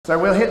So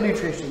we'll hit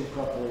nutrition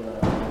properly now.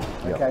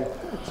 Okay,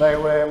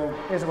 so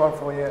here's one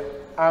for you.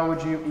 How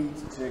would you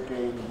eat to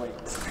gain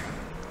weight?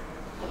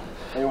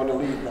 You want to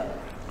lead that?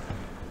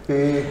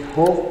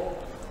 Paul,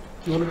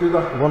 do you want to do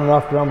that?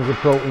 1.5 grams of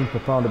protein per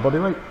pound of body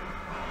weight.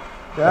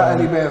 Yeah,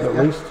 anywhere at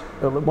least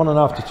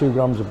 1.5 to 2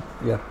 grams of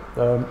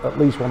at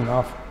least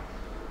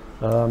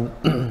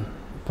 1.5.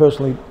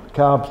 Personally,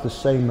 carbs the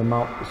same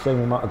amount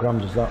of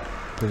grams as that,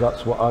 because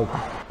that's what I.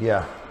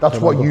 Yeah, that's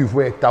what you've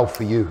worked out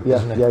for you,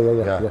 isn't it?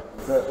 Yeah.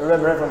 But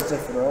remember, everyone's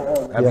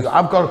different, right?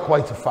 I've got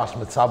quite a fast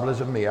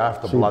metabolism, me. I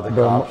have to blood the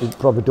carbs. It's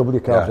probably double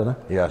your carbs, isn't it?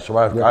 Yeah, so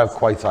I have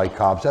quite high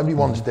carbs.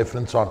 Everyone's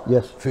different on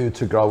food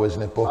to grow,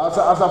 isn't it? But as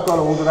I've got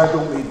older, I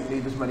don't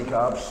need as many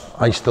carbs.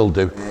 I still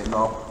do.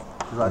 No,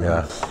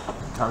 because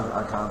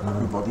I can't.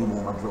 My body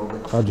won't absorb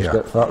it. I just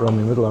get fat around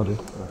the middle, I do.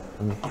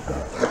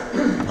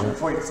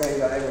 Point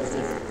saying that everyone's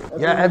different.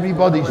 Yeah,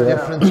 everybody's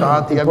different,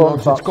 aren't they?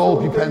 Everyone's, it's all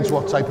depends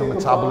what type of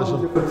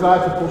metabolism. I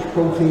tried to push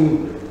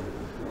protein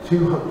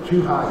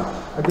too high.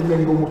 I didn't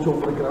really go much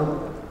over the gram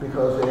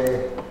because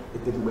it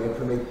didn't work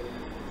for me.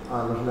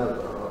 I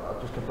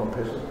just kept on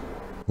pissing.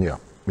 Yeah,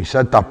 we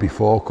said that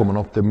before coming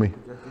up, didn't we?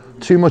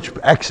 Too much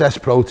excess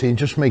protein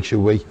just makes you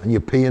weak, and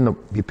you're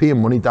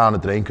peeing money down the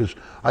drain, because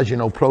as you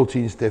know,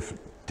 protein's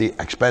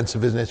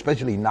expensive, isn't it?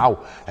 Especially now,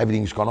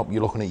 everything's gone up.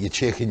 You're looking at your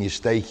chicken, your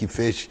steak, your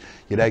fish,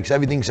 your eggs,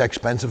 everything's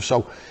expensive.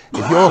 So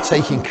if you're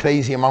taking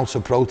crazy amounts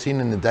of protein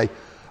in a day,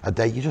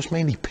 you're just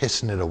mainly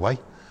pissing it away.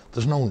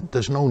 There's no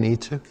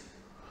need to.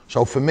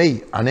 So for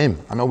me and him,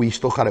 I know we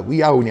stuck at it,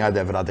 we only had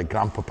ever had a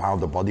gram per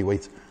pound of body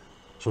weight.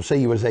 So say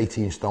you was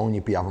 18 stone,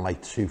 you'd be having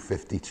like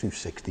 250,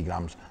 260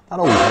 grams. That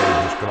always made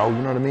us grow, you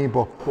know what I mean?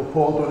 But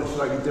Paul done it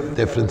slightly different.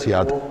 Different, he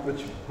had.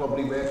 Which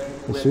probably works.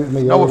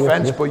 No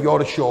offence, but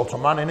you're a shorter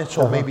man, innit?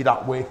 So maybe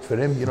that worked for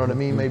him, you know what I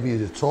mean? Maybe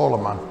he's a taller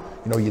man.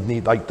 You know, you'd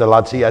need, like the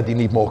lads here, you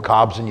need more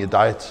carbs in your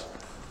diet.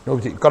 You know,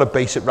 you've got to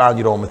base it around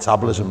your own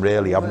metabolism,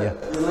 really, haven't you?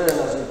 You learn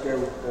as you go.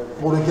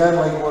 But again,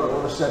 like what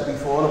I said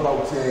before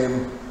about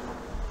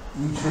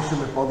nutrition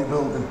with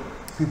bodybuilding,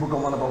 people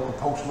go on about the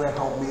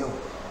post-workout meal.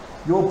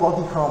 Your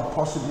body can't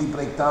possibly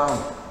break down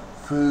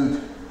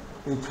food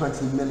in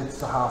 20 minutes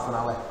to half an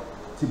hour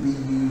to be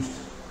used.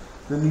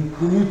 The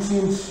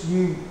nutrients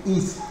you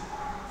eat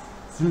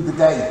through the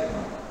day,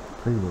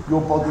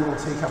 your body will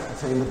take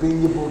after time. They'll be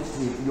in your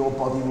bloodstream, your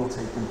body will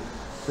take them.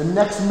 The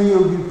next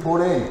meal you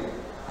put in,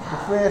 the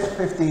first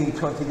 15,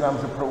 20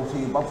 grams of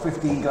protein, about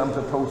 15 grams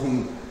of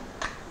protein,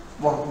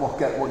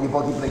 what your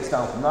body breaks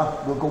down from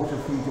that will go to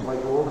feed your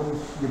vital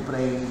organs, your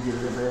brain, your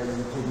liver,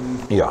 your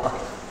kidneys. Yeah.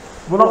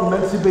 We're not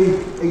meant to be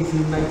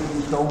 18,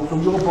 19 stone, so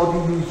your body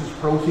uses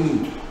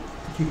protein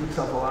to keep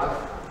itself alive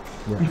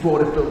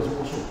before it builds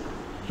muscle.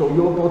 So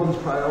your body's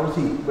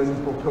priority when you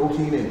put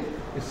protein in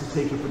is to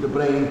take it for the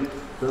brain,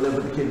 the liver,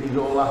 the kidneys,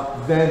 all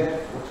that. Then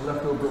what's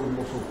left will build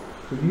muscle.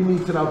 So you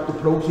need to have the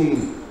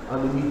protein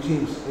and the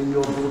nutrients in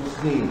your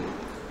bloodstream,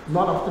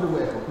 not after the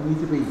workout. You need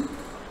to be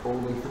all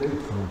the way through.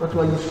 That's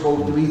why you're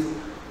supposed to eat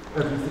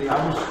every 3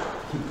 hours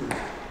to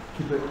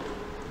keep it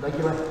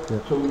regular.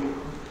 So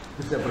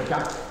there's never a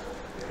gap.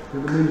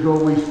 There's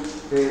always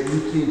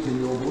nutrients in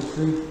your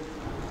bloodstream.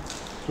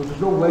 So there's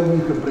no way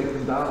you can break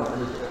them down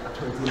in a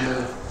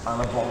 20-minute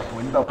anabolic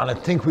window. And I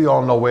think we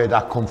all know where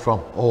that come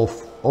from, all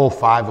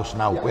 5 of us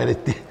now. Where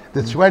the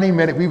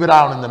 20-minute, we were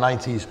down in the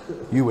 90s,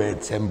 you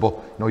weren't, Tim, but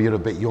you know, you're a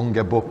bit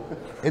younger, but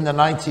in the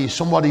 90s,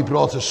 somebody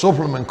brought a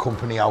supplement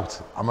company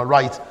out, am I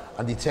right?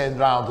 And they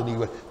turned around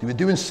and they were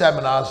doing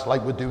seminars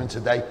like we're doing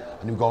today,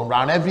 and they were going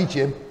around every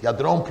gym. They had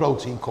their own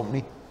protein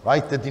company,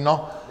 right? Did they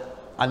not?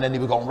 And then they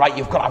were going, right,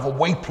 you've got to have a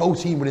whey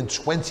protein within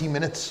 20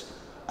 minutes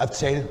of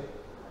training.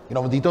 You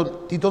know, they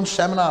done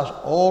seminars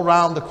all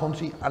around the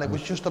country, and it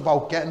was just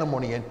about getting the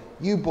money in.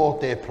 You bought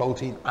their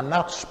protein, and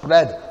that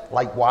spread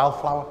like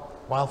wildflower.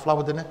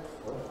 Wildflower, didn't it?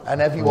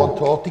 And everyone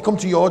thought, they come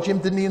to your gym,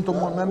 didn't they, and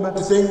don't remember?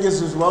 The thing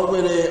is as well,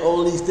 with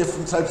all these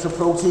different types of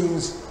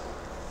proteins,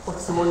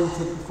 what's the one you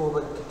take before,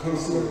 like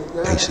casein?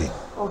 Casein.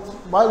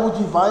 Why would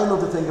you buy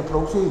another thing of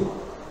protein?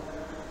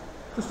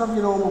 Just have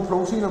your normal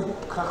protein and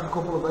crack a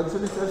couple of eggs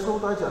in it, there's no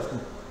digestion.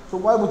 So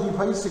why would you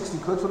pay 60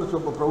 quid for a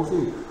tub of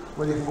protein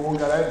when you can go and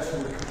get eggs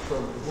from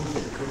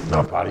the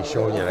Not bad,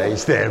 showing your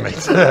age there,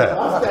 mate.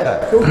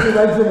 Don't give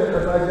eggs in it,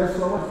 digest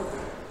slower.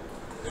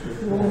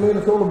 You know what I mean?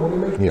 It's all the money,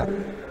 mate. Yeah.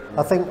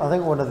 I think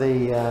one of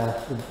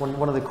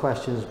the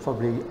questions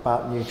probably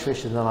about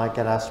nutrition that I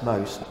get asked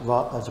most,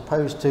 as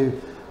opposed to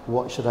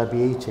what should I be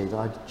eating,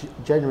 I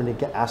genuinely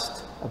get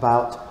asked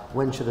about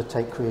when should I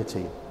take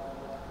creatine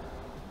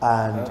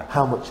and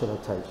how much should I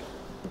take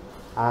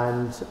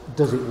and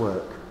does it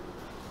work.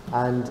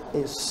 And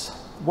it's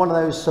one of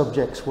those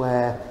subjects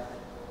where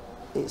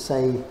it's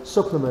a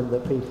supplement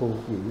that people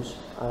use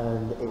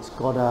and it's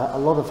got a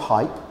lot of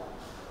hype,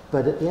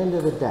 but at the end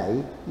of the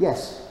day,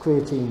 yes,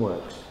 creatine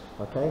works,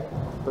 okay?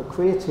 But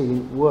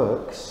creatine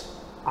works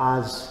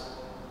as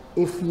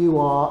if you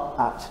are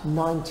at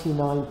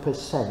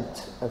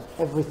 99% of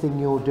everything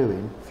you're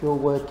doing. If you're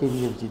working,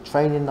 you're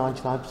training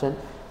 99%,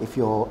 if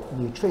your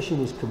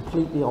nutrition is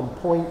completely on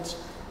point,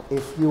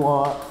 if you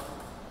are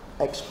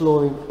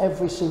exploring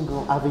every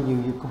single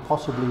avenue you can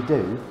possibly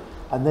do,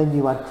 and then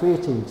you add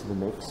creatine to the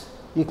mix,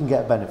 you can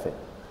get a benefit.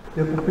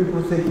 Yeah, but people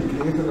are taking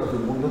creatine as a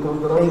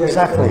wonder.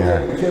 Exactly. Yeah.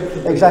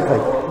 Exactly.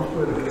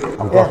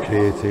 I've got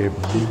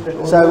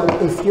creatine. So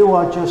if you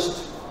are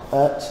just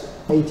at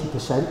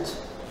 80%,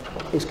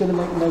 it's going to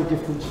make no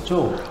difference at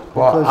all.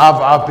 Well,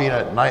 I've been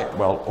at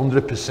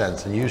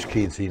 100% and used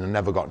creatine and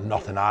never got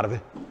nothing out of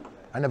it.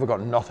 I never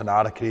got nothing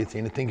out of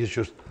creatine. I think it's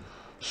just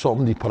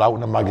something they put out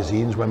in the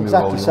magazines when we were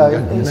all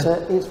younger. So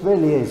it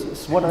really is.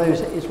 It's one of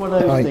those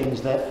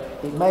things that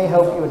it may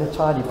help you in a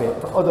tiny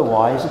bit, but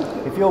otherwise,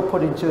 if you're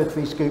putting 2 or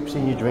 3 scoops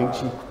in your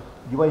drinks,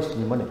 you're wasting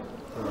your money.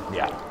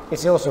 Yeah.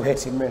 It's also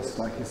hit and miss,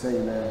 like you're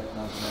saying there.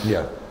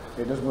 Yeah.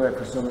 It does work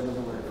for some, it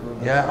doesn't work for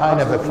others. Yeah, I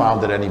never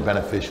found it any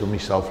beneficial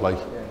myself, like.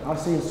 Yeah, I've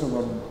seen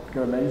someone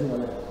go amazing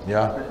on it.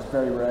 Yeah. But it's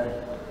very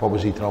rare. What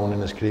was he throwing in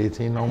his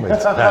creatine now, mate?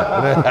 Yeah,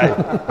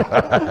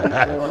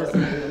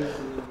 honestly,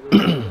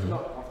 it's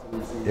not often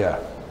you see Yeah.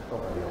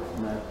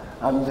 No.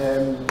 And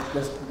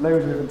there's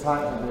loads of different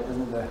types of it,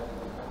 isn't there?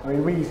 I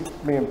mean,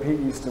 me and Pete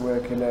used to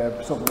work in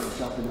a supplement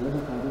shop in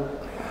Liverpool,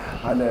 didn't we?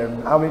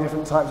 And how many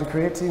different types of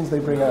creatines they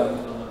bring out?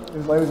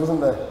 There's loads,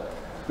 wasn't there?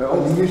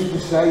 And they used to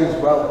say as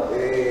well,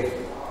 there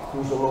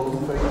was a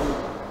loading phase.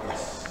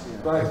 Yes.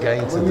 Right.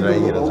 Again, today,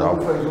 you know,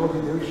 all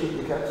you do is shit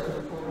your cats. You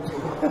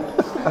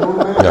know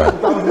what I mean? Yeah.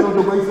 That's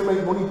another way to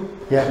make money.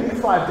 Yeah. You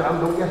need 5 grand,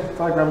 don't you?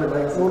 5 grand a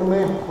day. You know what I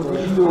mean? But they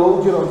used to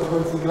hold you on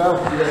 20 grand.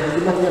 Yeah,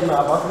 you're not getting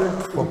that back.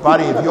 But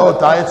Barry, if your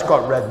diet's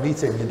got red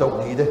meat in, you don't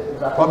need it.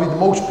 Exactly. Probably the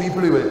most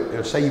people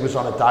who say you was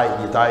on a diet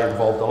and your diet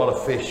involved a lot of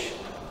fish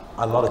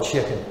and a lot of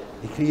chicken,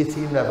 your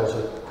creatine levels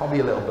are probably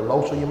a little bit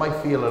low, so you might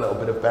feel a little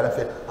bit of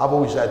benefit. I've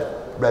always had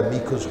red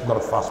meat because I've got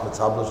a fast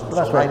metabolism, Well,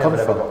 that's so where I it comes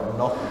never from. got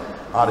nothing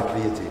out of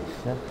creatine.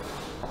 Yeah.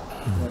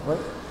 Right.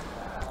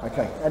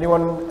 Okay.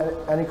 Anyone?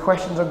 Any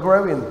questions on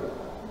growing?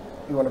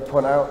 You want to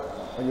point out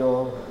on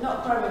your?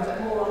 Not growing, but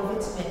more on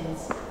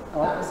vitamins.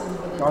 Oh. That was in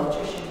with the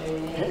nutrition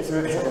really. It's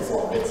really- So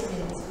what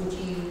vitamins would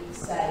you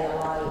say are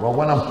like? Well,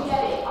 when I'm- You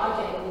get it. I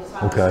get it all the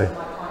time. Okay. So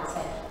my clients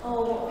say,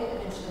 "Oh, what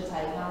vitamin should I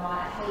take?" And I'm like, "I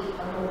hate a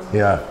multivitamin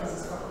Yeah. because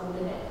it's got all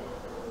in it.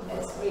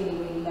 It's really,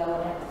 really low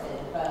on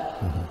everything, but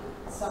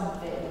some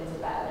vitamins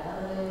are better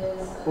than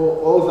others."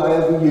 All I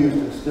ever used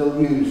and still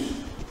use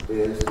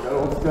is that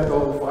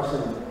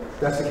old-fashioned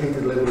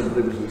desiccated liver and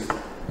liver yeast.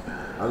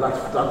 And that's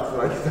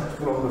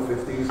from the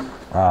 50s.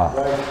 Ah.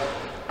 Right.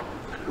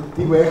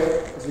 They work.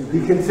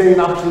 They contain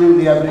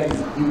absolutely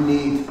everything you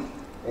need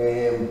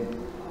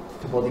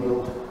to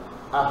bodybuild.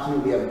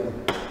 Absolutely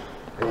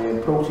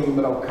everything. Protein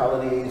without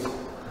calories. I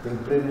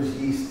think liver's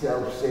yeast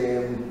helps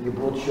your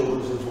blood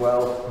sugars as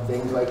well.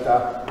 Things like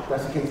that.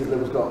 Desiccated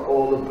liver's got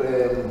all the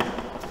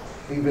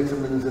B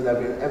vitamins and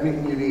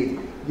everything you need.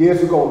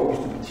 Years ago, it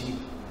used to be cheap.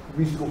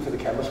 We used to go to the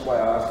chemist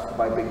by ours to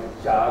buy big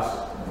jars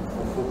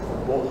for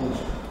buttons.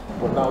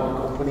 But now the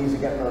companies are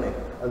getting on it,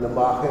 and the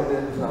market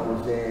is now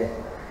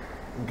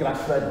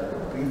grass-fed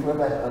beef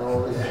liver and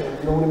all this.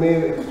 You know what I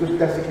mean? It's just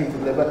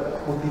desiccated liver,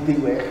 but they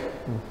do work.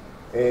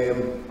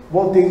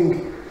 One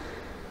thing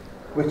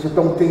which I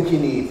don't think you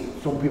need,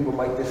 some people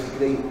might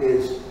disagree,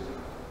 is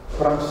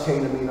branched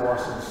chain amino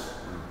acids.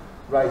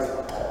 Right?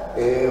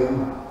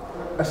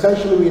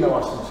 Essential amino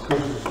acids,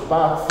 because there's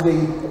about 3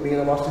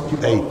 amino acids.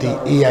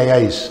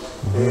 EAAs.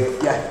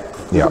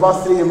 There's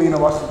about 3 amino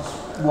acids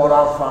what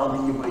I've found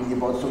in your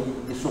body, so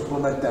you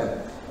supplement them.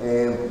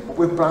 But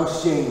with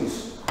branched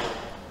chains,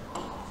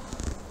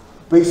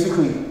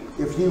 basically,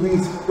 if you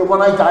eat,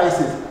 when I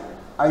dieted,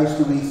 I used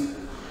to eat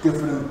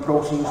different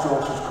protein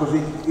sources because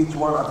each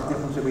one has a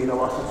different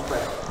amino acid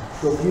spread.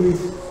 So if you eat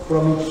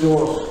from each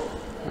source,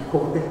 you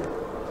covered it.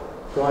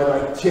 So I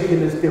like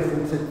chicken is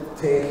different to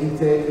turkey,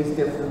 turkey is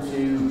different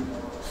to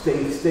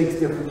steak, steak's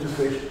different to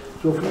fish.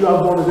 So if you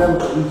have one of them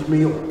for each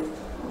meal,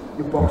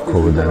 your box is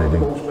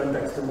don't spend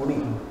extra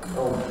money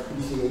on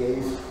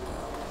BCAAs.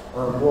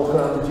 Walking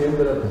around the gym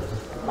with a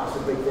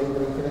massive big thing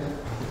drinking it.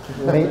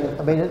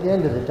 I mean, at the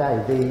end of the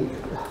day,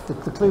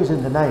 the clue's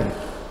in the name.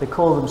 They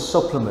call them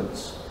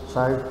supplements,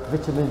 so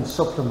vitamin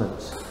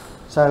supplements.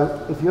 So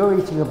if you're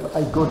eating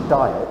a good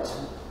diet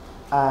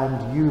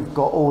and you've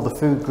got all the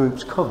food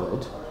groups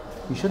covered,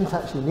 you shouldn't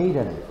actually need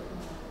any.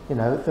 You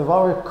know, there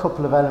are a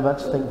couple of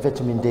elements, I think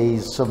vitamin D,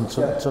 some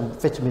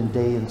vitamin D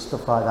and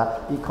stuff like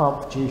that, you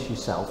can't produce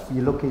yourself.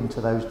 You look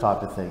into those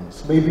type of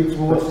things. Maybe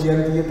towards the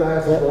end of your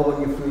diet as well,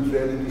 when your food's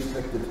really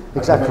restricted.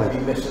 Exactly. And you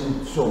might be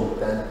missing some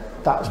then.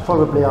 That's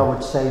probably, I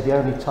would say, the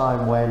only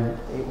time when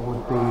it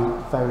would be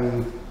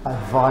very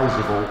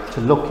advisable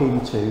to look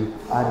into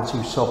and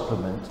to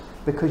supplement,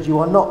 because you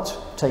are not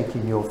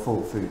taking your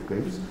full food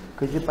groups,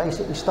 because you're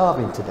basically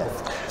starving to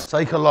death. It's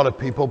like a lot of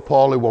people,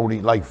 Paul, who won't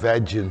eat like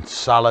veg and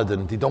salad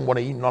and they don't want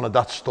to eat none of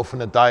that stuff in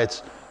the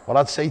diets. What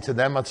I'd say to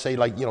them, I'd say,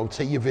 like, you know,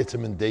 take your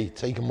vitamin D,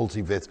 take a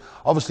multivit.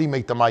 Obviously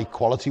make them high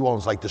quality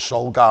ones, like the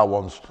Solgar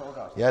ones.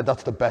 Yeah,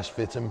 that's the best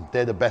vitamin.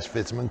 They're the best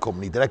vitamin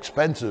company. They're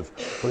expensive,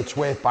 but it's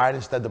worth buying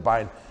instead of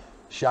buying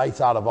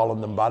shite out of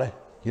Holland and Barry.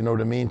 You know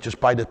what I mean? Just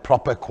buy the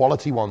proper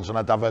quality ones, and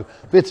I'd have a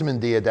vitamin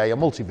D a day, a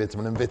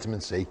multivitamin and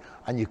vitamin C,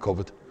 and you're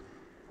covered.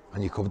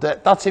 and you covered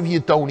it. That's if you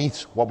don't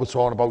eat what we're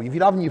talking about. If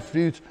you're having your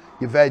fruit,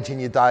 your veg in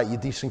your diet, your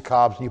decent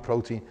carbs and your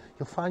protein,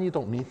 you'll find you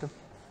don't need them.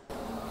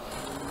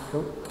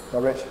 Cool. Now,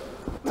 Rich.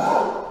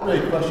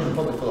 Really, question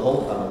probably for the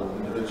whole panel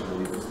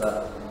individually was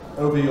that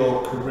over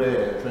your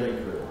career,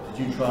 training career,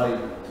 did you try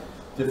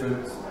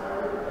different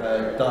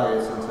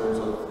diets in terms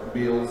of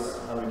meals,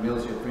 how many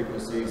meals, your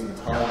frequencies and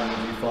timing?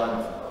 Do you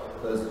find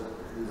there's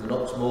an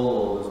optimal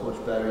or there's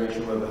much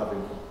variation, whether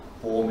having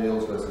 4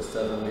 meals versus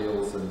 7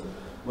 meals, and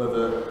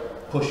whether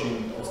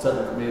pushing a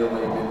 7th meal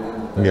maybe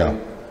in the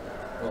day,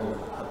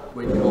 or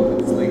waking up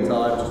in sleep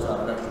time just to have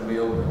an extra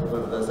meal,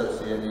 whether there's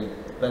actually any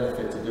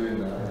benefit to doing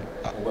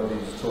that, or whether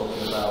you're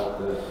talking about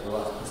the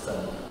last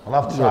percent? Well,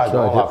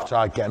 I've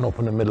tried getting up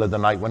in the middle of the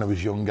night when I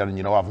was younger and,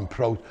 you know, having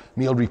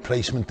meal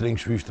replacement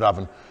drinks we used to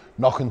have,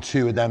 knocking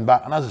 2 of them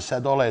back. And as I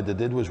said, all I had to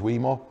did was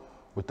Vormawah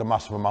with the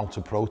massive amount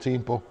of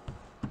protein, but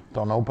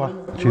don't know, but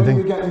what do you think?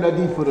 When you're getting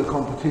ready for the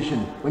competition,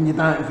 when you're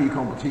dieting for your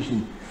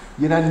competition,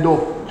 you end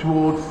up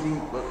towards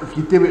if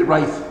you do it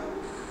right,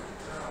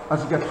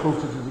 as you get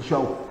closer to the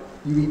show,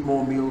 you eat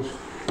more meals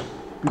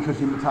because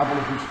your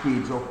metabolism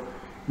speeds up,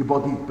 your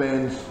body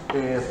burns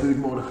food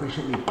more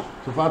efficiently.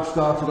 So if I'd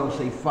started on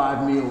say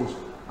 5 meals,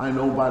 I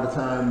know by the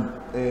time,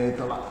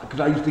 because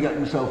I used to get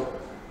myself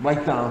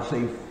right down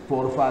say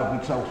 4 or 5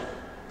 weeks out,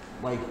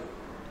 like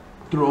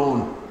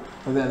drawn,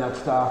 and then I'd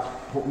start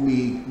putting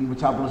my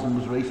metabolism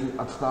was racing,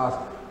 I'd start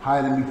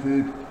hiding my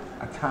food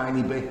a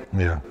tiny bit.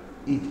 Yeah.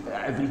 Eat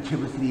every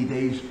 2 or 3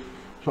 days.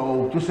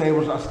 So just say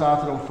I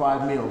started on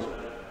 5 meals.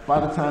 By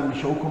the time the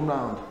show come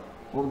round,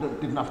 when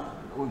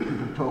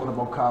people talking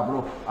about carb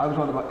up, I was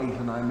on about 8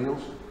 or 9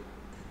 meals.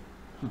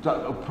 So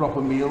that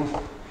proper meals.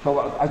 So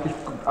I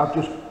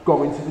just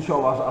go into the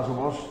show as I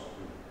was,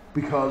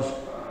 because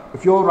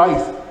if you're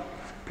right,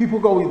 people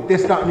go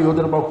this, that, and the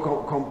other about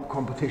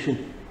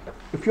competition.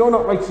 If you're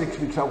not right 6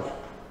 weeks out,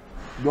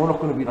 you're not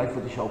going to be right for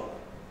the show.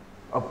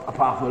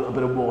 Apart from a little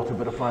bit of water, a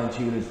bit of fine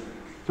tuning.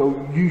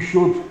 So you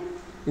should,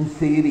 in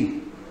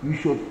theory, you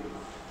should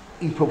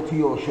eat up to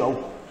your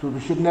show. So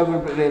there should never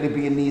really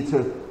be a need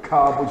to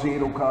carb or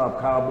zero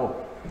carb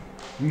up.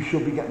 You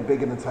should be getting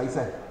bigger and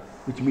tighter,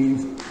 which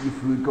means your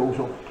food goes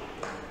up.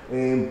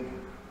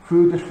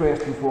 Food is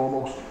first and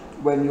foremost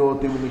when you're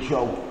doing the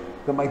show.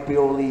 There might be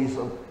all these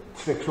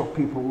tricks what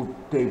people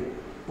do.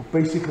 But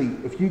basically,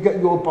 if you get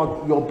your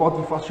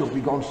body fat should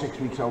be gone 6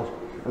 weeks out,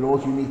 and all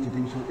you need to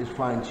do is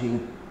fine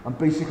tune. And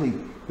basically,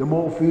 the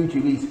more food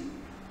you eat,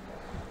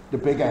 the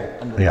bigger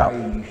and the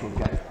higher you should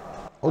get.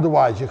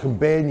 Otherwise, you can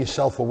burn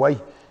yourself away.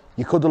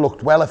 You could have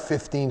looked well at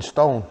 15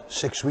 stone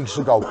 6 weeks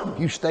ago.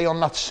 You stay on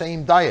that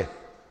same diet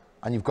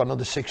and you've got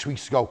another 6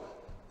 weeks to go,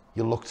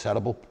 you'll look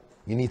terrible.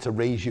 You need to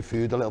raise your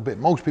food a little bit.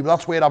 Most people,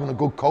 that's where having a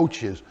good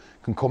coach is,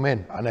 can come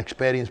in, an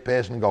experienced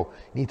person, and go,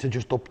 you need to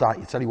just up that.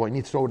 You tell you what, you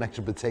need to throw an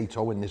extra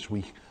potato in this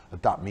week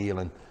at that meal,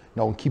 and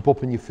and keep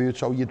up in your food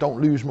so you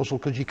don't lose muscle,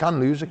 because you can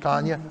lose it,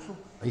 can't you?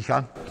 You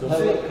can. So how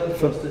about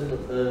contrasting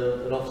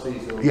an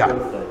off-season or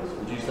growth phase?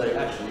 Would you say,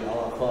 actually,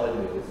 I'll have 5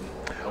 meals,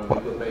 and we've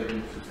got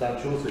maybe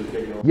substantial, so you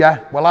get your...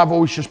 Yeah, well, I've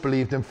always just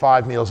believed in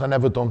 5 meals. I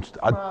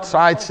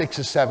tried 6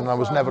 or 7, and I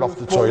was never off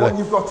the toilet. What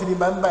you've got to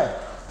remember,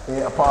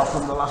 apart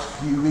from the last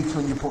few weeks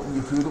when you're putting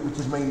your food up, which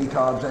is mainly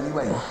carbs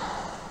anyway,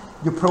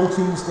 your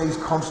protein stays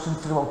constant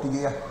throughout the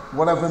year.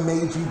 Whatever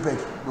made you big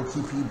will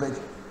keep you big.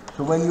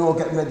 So when you're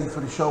getting ready for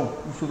the show,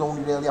 you should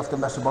only really have to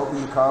mess about with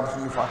your carbs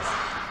and your fats.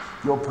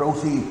 Your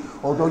protein,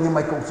 although you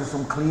might go to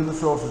some cleaner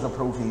sources of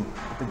protein,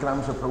 but the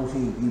grams of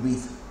protein you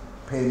eat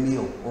per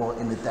meal or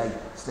in a day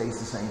stays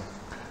the same.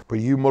 But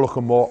you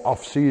looking more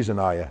off-season,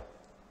 are you?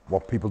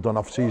 What people done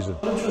off-season?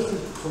 I'm interested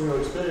from your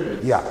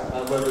experience,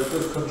 and whether it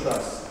does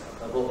contrast,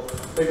 well,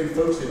 maybe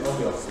focusing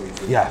on the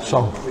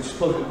off-season, which is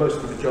probably most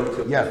of the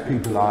majority of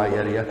people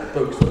are,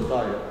 focus on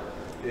diet,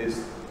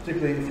 is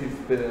particularly if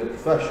you've been in a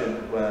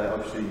profession where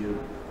obviously you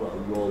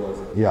all as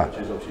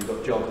coaches, obviously you've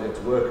got jobs there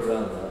to work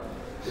around that,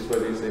 is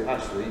whether you say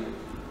actually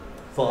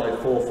 4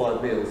 or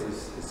 5 meals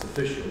is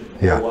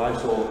sufficient. Or I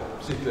saw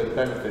particular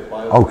benefit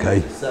by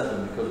upping to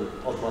 7 because of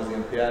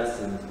optimizing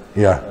MPS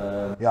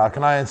and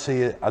can I answer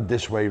it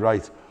this way,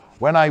 right?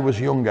 When I was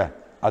younger,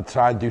 I'd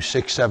try and do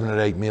 6, 7 or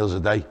 8 meals a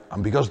day,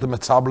 and because of the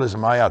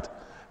metabolism I had,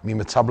 my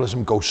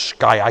metabolism goes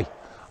sky high.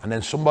 And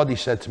then somebody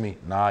said to me,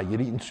 nah, you're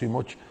eating too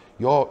much.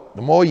 The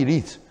more you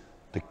eat,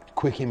 the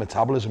quicker your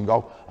metabolism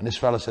go. And this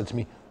fella said to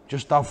me,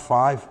 just have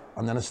 5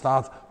 and then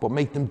but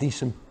make them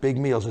decent big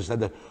meals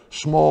instead of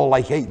small,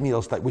 like 8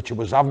 meals, which I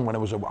was having when I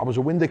was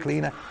a window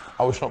cleaner.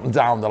 I was up and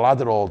down the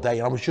ladder all day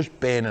and I was just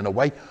burning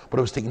away. But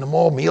I was thinking the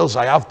more meals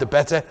I have, the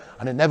better.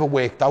 And it never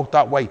worked out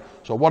that way.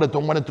 So what I'd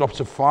done when it dropped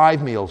to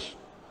 5 meals,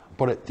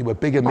 but they were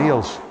bigger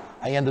meals,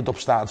 I ended up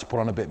starting to put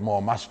on a bit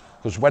more mass.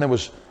 Because when I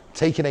was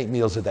taking 8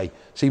 meals a day,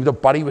 see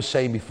what Barry was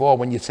saying before,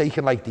 when you're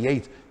taking like the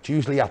 8, it's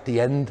usually at the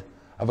end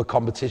of a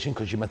competition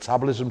because your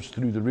metabolism's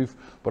through the roof.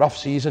 But off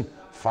season,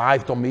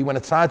 5 done me. When I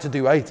tried to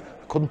do 8,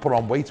 I couldn't put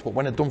on weight, but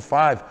when I'd done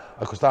 5,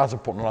 I could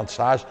start putting on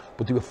size,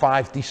 but there were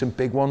 5 decent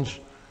big ones,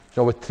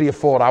 with 3 or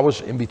 4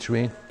 hours in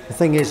between. The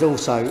thing is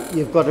also,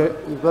 you've got to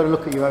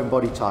look at your own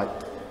body type.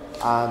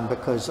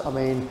 because I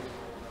mean,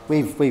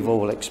 we've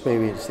all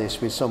experienced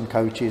this with some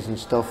coaches and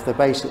stuff.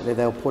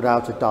 They'll put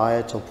out a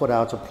diet or put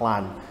out a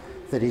plan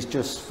that is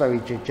just very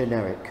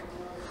generic,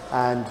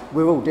 and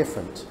we're all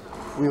different.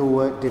 We all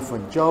work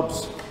different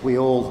jobs. We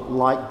all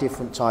like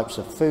different types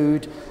of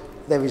food.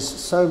 There is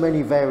so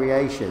many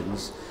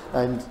variations,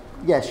 and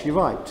yes, you're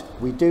right.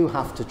 We do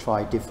have to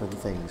try different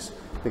things,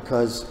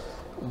 because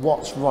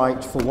what's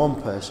right for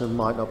one person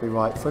might not be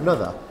right for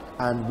another,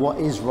 and what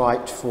is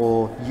right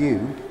for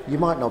you, you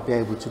might not be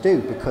able to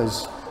do,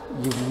 because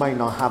you may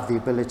not have the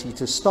ability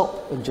to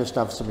stop and just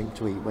have something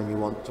to eat when you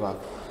want to have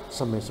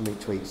something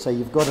to eat. So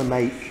you've got to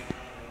make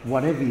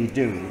whatever you're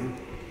doing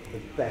the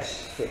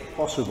best fit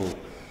possible,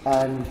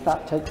 and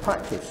that takes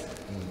practice.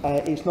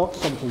 It's not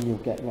something you'll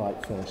get right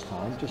first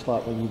time, just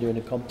like when you're doing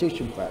a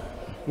competition prep.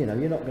 You know,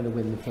 you're not going to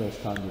win the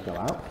first time you go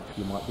out.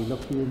 You might be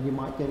lucky and you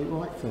might get it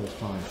right first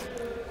time.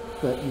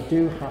 But you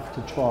do have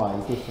to try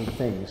different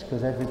things,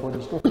 because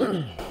everybody's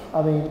different.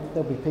 I mean,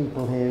 there'll be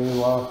people here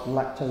who are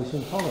lactose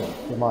intolerant.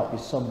 There might be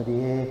somebody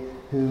here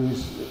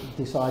who's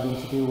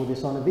deciding to do all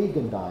this on a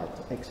vegan diet,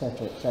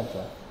 etc.,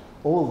 etc.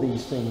 All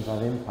these things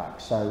have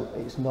impact, so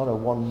it's not a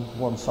one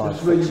size fits all.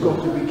 That's where you've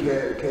got to be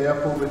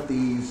careful with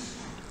these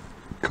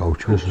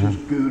coaches,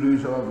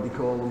 gurus, or whatever they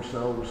call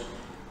themselves,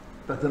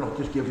 that they're not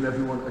just giving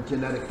everyone a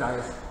genetic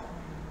diet,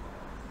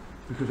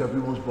 because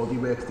everyone's body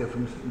works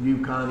different. You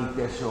can't eat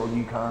this, or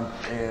you can't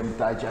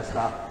digest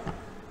that.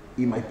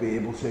 You might be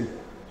able to.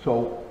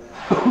 So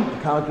you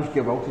can't just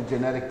give out a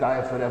genetic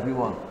diet for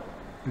everyone,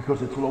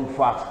 because it's low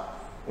fat,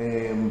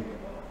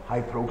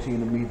 high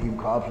protein and medium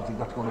carbs. I think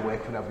that's going to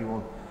work for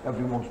everyone.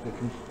 Everyone's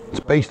different. It's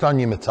based on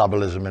your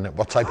metabolism, innit?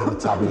 What type of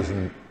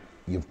metabolism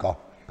you've got.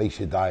 Base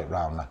your diet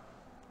around that.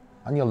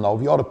 And you'll know,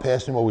 if you're a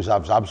person who always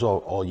has abs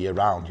all year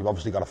round, you've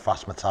obviously got a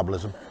fast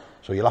metabolism.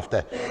 So you'll have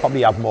to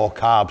probably have more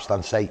carbs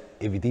than, say,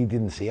 if you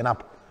didn't see an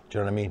ab. Do you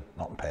know what I mean?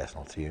 Not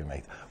personal to you,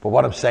 mate. But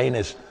what I'm saying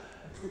is,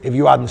 if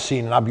you hadn't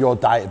seen an ab, your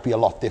diet would be a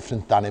lot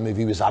different than him if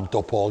he was abbed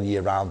up all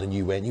year round and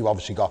you weren't. You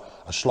obviously got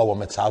a slower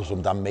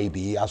metabolism than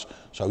maybe he has.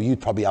 So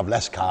you'd probably have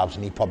less carbs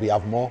and he'd probably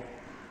have more.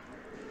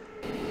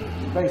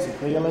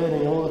 Basically, you're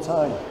learning all the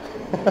time.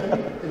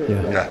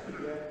 Yeah.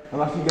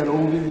 And as you get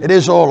older, it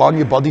is all on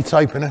your body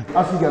type, innit?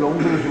 as you get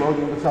older as well,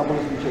 your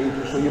metabolism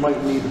changes, so you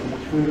might need as much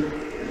food.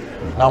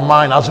 Now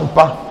mine hasn't,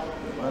 pa.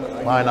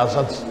 Mine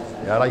hasn't.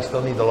 Yeah, I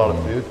still need a lot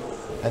of food.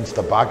 Hence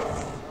the bag.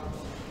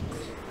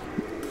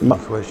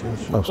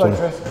 Questions? Sorry,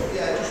 Chris.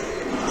 Yeah,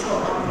 just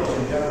on macros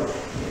in general,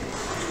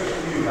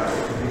 especially for you guys,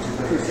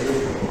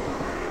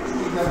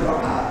 we've never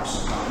got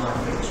apps, like my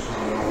fitness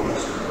plan and all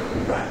this,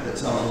 that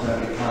tells us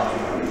every card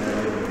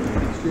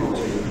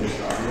protein, this,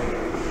 that,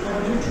 how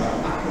did you track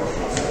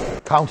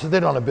macros? Counted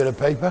it on a bit of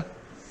paper.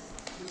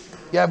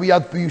 Yeah, we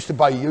used to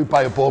buy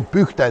a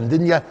book then,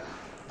 didn't you?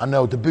 I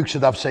know the books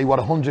would have, say, what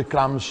 100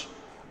 grams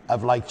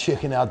of like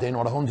chicken head in,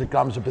 what 100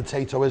 grams of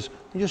potato is.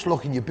 You just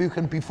look in your book,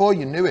 and before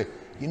you knew it,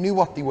 you knew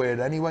what they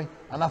were anyway.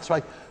 And that's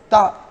right.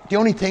 The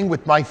only thing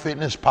with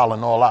MyFitnessPal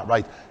and all that,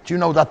 right? Do you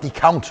know that they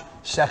count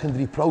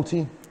secondary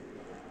protein?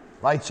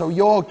 Right, so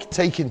you're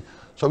taking,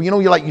 so you know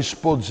you like your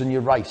spuds and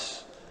your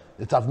rice.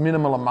 It have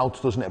minimal amounts,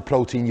 doesn't it, of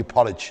protein, your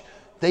porridge.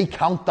 They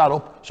count that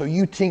up, so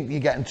you think you're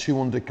getting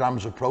 200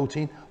 grams of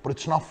protein, but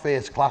it's not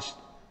first class.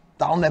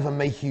 That'll never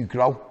make you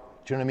grow.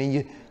 Do you know what I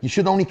mean? You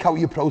should only count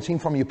your protein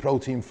from your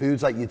protein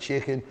foods, like your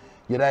chicken,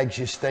 your eggs,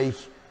 your steak,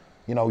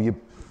 you know, your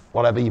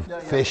whatever, your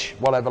fish,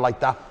 whatever like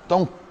that.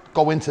 Don't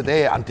go into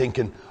there and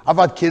thinking, I've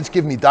had kids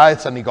give me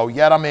diets and they go,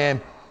 yeah,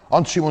 I'm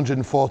on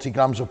 240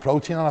 grams of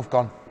protein, and I've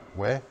gone,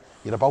 where?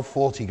 You're about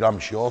 40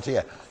 grams short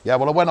here. Yeah,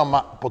 well, I went on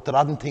that, but they're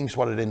adding things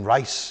what are in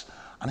rice,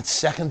 and it's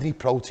secondary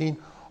protein.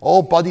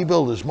 All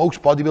bodybuilders,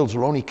 most bodybuilders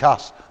are only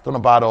cast, don't know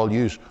about all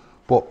use,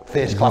 but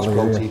first class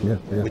protein,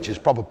 which is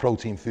proper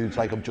protein foods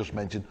like I've just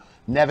mentioned.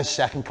 Never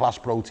second class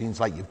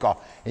proteins like you've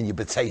got in your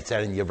potato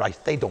and your rice.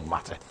 They don't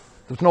matter.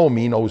 There's no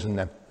aminos in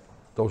them.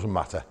 Doesn't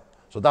matter.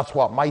 So that's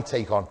what my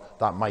take on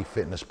that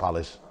MyFitnessPal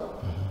is.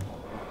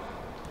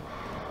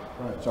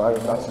 Right, so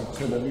that's a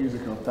ton of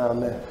music off down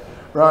there.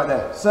 Right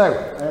there. So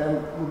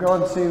we'll go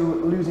on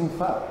to losing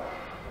fat.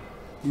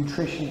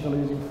 Nutrition for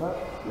losing fat.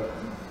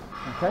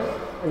 Okay.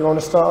 You want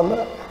to start on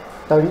that?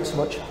 Don't eat so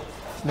much.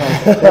 No,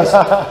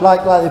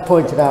 like they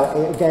pointed out,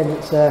 again,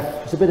 it's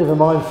a bit of a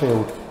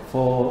minefield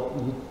for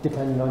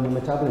depending on your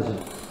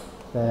metabolism.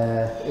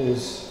 There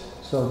is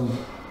some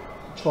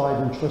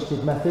tried and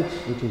trusted methods,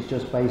 which is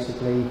just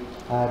basically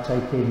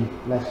taking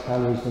less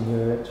calories than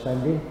you're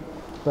expending,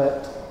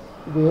 but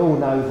we all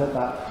know that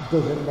that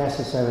doesn't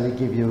necessarily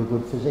give you a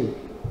good physique.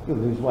 You'll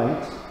lose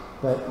weight,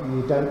 but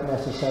you don't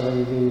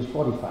necessarily lose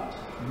body fat.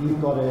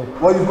 You've got to...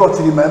 What you've got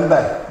to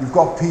remember, you've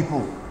got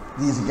people,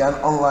 these again,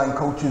 online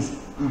coaches,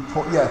 who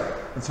put you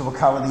into a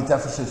calorie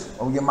deficit,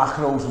 or your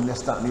macros and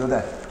this, that and the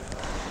other.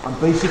 And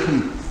basically,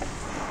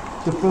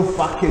 the full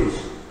fat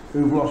kids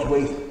who've lost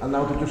weight, and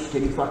now they're just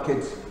skinny fat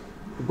kids.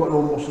 They've got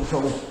no muscle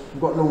tone,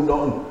 they've got no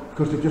nothing,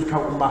 because they're just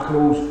counting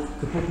macros.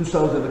 They put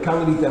themselves in a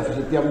calorie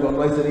deficit, they haven't gone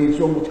right, they need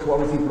so much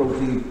quality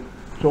protein,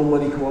 so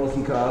many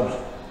quality carbs.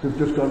 They've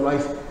just gone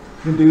right,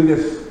 You can do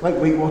this, like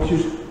Weight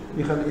Watchers,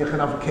 you can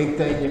have a cake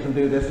day, you can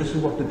do this is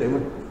what they're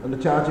doing, and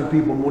they're charging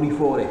people money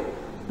for it.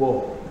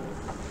 But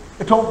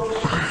it's all,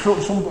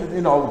 some,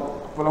 you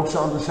know, without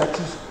sounding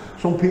sexist,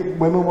 some people,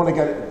 women want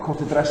to cut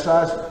the dress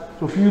size,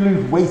 so if you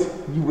lose weight,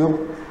 you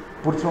will,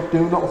 but it's not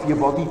doing nothing for your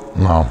body.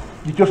 No.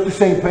 You're just the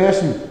same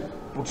person,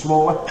 but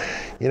smaller.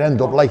 You end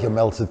up like a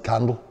melted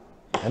candle,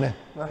 innit?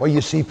 When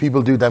you see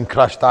people do them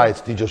crash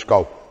diets, they just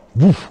go,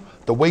 woof,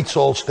 the weight's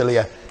all still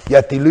here,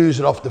 yet they lose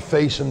it off the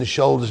face and the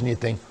shoulders, and you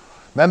think,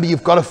 remember,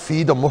 you've got to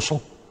feed a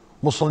muscle.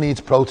 Muscle needs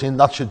protein.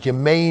 That's your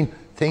main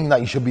thing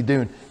that you should be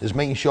doing, is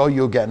making sure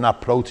you're getting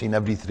that protein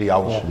every 3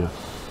 hours. Yeah.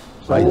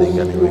 So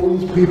all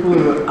these people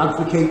who are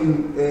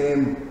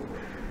advocating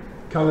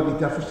calorie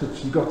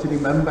deficits, you've got to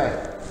remember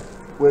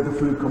where the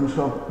food comes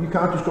from. You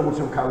can't just go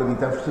into a calorie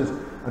deficit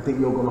and think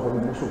you're going to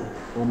hold muscle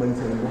or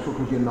maintain muscle,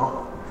 because you're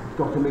not. You've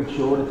got to make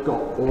sure it's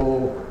got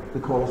all the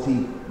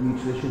quality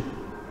nutrition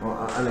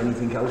and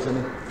anything else in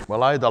it.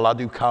 Well, I had a lad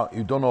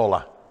who done all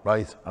that,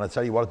 right? And I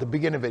tell you what, at the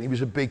beginning of it, he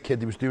was a big kid,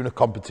 he was doing a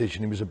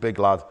competition, he was a big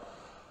lad,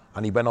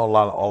 and he went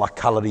all that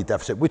calorie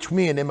deficit, which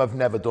me and him have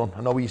never done.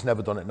 I know he's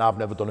never done it, and I've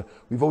never done it.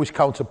 We've always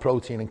counted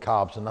protein and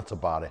carbs, and that's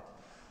about it,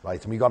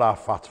 right? And we got our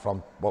fats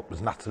from what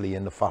was naturally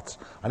in the fats.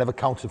 I never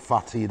counted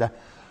fats either.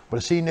 But I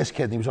seen this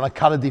kid, and he was on a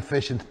calorie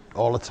deficient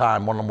all the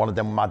time, on one of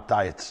them mad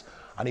diets,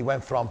 and he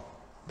went from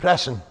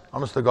pressing,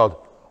 honest to God,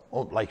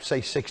 like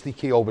say 60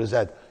 kg over his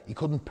head. He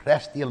couldn't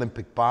press the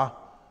Olympic bar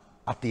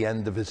at the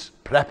end of his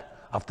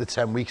prep after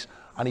 10 weeks,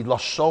 and he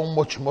lost so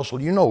much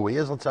muscle. You know who he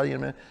is, I'll tell you in a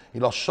minute. He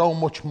lost so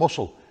much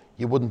muscle,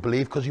 you wouldn't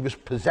believe, because he was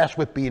possessed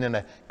with being in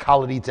a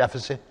calorie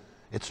deficit.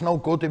 It's no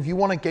good. If you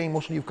want to gain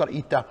muscle, you've got to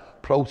eat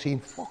that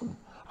protein.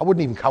 I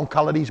wouldn't even count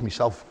calories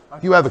myself.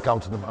 You ever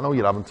counted them? I know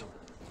you haven't.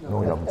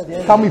 No, you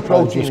haven't. Tell me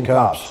protein and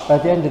carbs.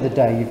 At the end of the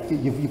day,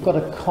 you've got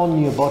to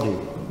con your body.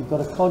 You've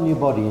got to con your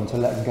body into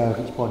letting go of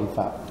its body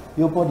fat.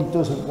 Your body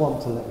doesn't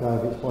want to let go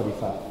of its body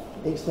fat.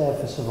 It's there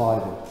for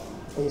survival.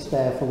 It's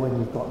there for when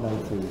you've got no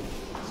food.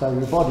 So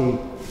your body,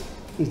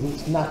 in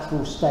its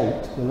natural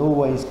state, will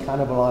always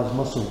cannibalise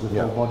muscle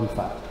before body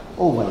fat.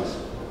 Always.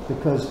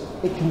 Because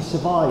it can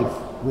survive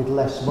with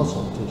less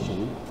muscle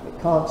tissue.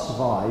 It can't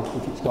survive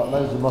if it's got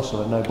loads of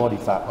muscle and no body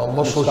fat. Well,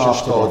 muscle's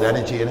just stored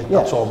energy in it.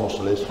 That's all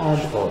muscle is.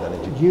 And stored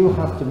energy. You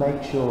have to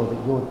make sure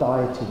that you're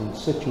dieted in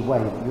such a way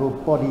that your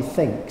body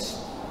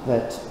thinks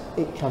that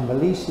it can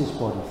release this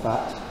body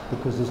fat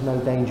because there's no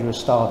danger of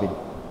starving.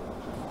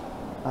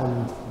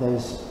 And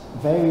there's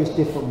various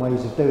different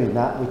ways of doing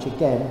that, which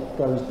again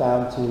goes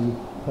down to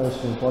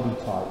personal body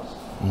types.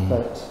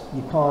 But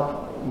you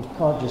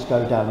can't just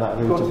go down that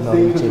route of not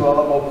think as eating. well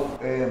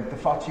about the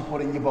fats you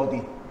put in your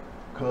body,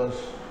 because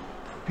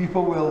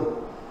people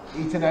will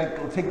eat an egg,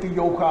 they'll take the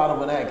yolk out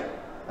of an egg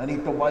and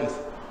eat the white,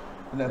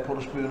 and then put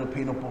a spoon of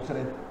peanut butter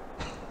in.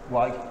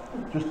 Why?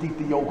 Just eat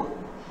the yolk,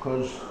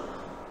 because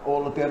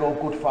they're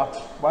all good fats.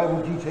 Why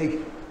would you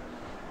take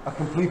a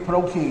complete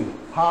protein,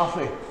 half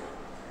it,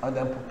 and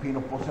then put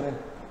peanut butter in?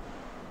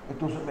 It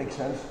doesn't make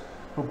sense.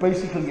 But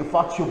basically your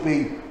fat should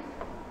be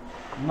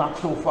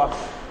natural fats.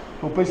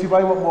 So basically if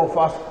I want more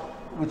fat,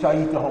 which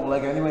I eat the whole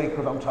egg anyway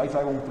because I'm tight,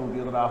 I won't throw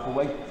the other half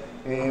away.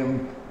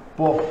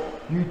 But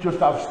you just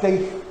have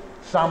steak,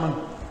 salmon,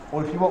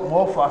 or if you want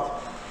more fat,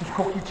 just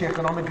cook your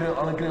chicken on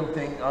a grill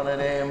thing, on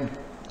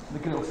the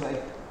grill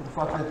tray. Put the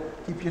fat in,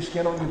 keep your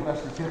skin on your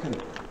breast of chicken,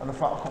 and the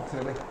fat will cook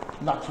through it.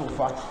 Natural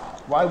fats.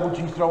 Why would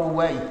you throw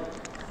away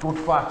good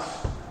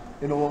fats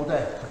in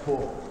order to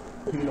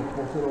put peanut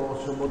butter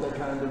or some other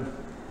kind of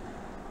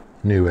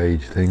New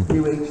age thing. Fats?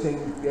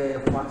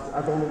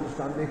 I don't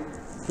understand it.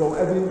 So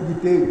everything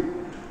you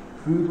do,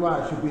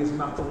 food-wise, should be as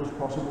natural as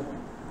possible.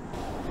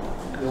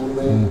 You know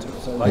what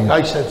I mean? Like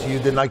I said to you,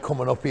 didn't I,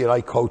 coming up here,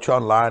 I coach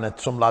online at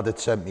some lad that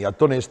sent me. I'd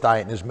done his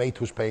diet and his mate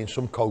was paying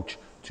some coach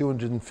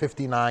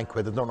 259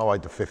 quid. I don't know why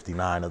the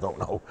 59, I don't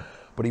know.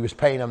 But he was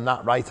paying him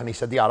that, right? And he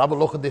said, yeah, have a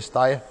look at this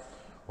diet,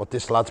 what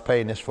this lad's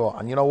paying this for.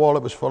 And you know all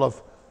it was full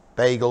of?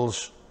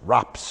 Bagels,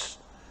 wraps,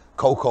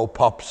 Cocoa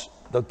Pops.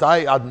 The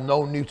diet had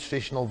no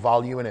nutritional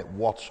value in it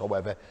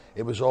whatsoever.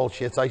 It was all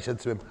shit. I said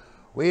to him,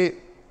 where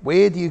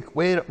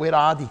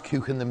are they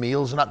cooking the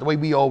meals? And that the way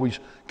we always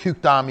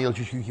cooked our meals,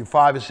 you cook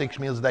 5 or 6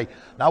 meals a day.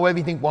 Now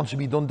everything wants to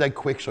be done dead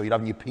quick, so you're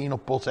having your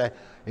peanut butter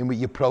in with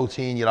your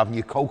protein, you're having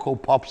your Cocoa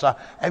Pops.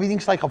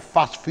 Everything's like a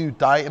fast food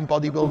diet in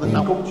bodybuilding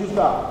now. Coaches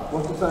that,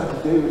 what they're trying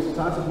to do is they're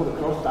trying to put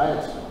across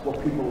diets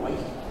what people like.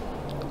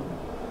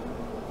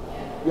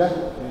 Yeah,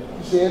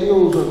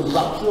 cereals and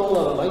wraps and all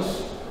that are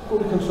nice. Go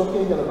to Kentucky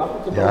and get a wrap,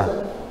 it's a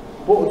better.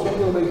 But it's not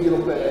going to make you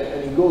look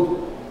any good.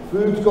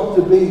 Food's got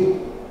to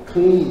be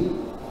clean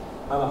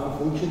and have a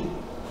function.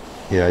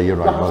 Yeah, you're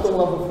right. That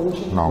still have a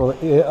function. No.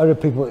 Well, other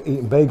people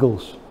eating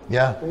bagels.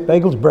 Yeah.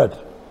 Bagels, bread.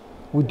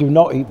 We do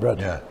not eat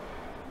bread. Yeah.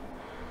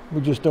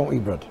 We just don't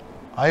eat bread.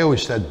 I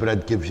always said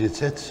bread gives you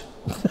tits.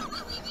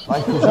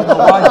 Like, 'cause you know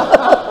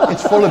why?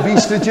 It's full of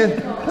estrogen.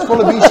 It's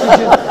full of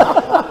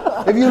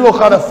estrogen. If you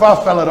look at a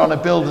fat fella on a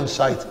building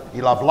site,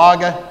 he'll have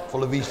lager,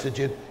 full of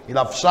estrogen. He'll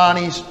have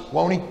sarnies,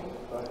 won't he?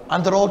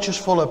 and they're all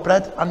just full of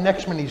bread, and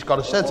next minute he's got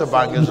a set of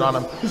bangers on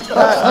him.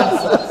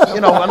 You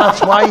know, and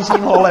that's why he's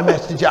eating all them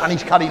messages, and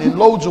he's carrying in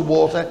loads of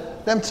water.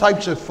 Them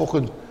types of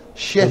fucking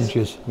shit.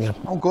 Bunches, yeah.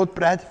 Oh, good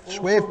bread,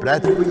 swerve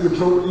bread. But your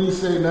protein,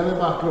 saying then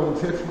about growing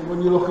tips, but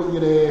when you look at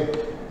your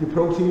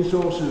protein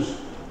sources,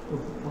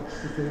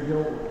 what's the thing, you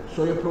know,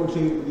 soya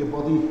protein, your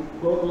body,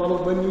 well, a lot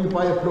of, when you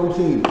buy a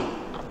protein,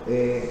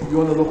 you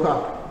want to look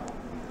at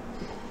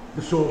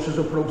the sources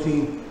of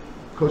protein,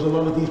 because a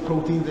lot of these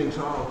protein drinks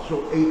are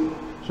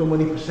so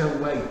many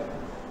percent whey,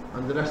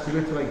 and the rest of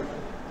it, like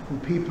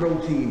pea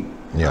protein,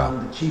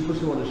 and the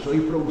cheapest one is soy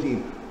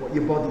protein, what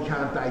your body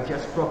can't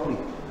digest properly.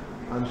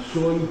 And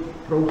soy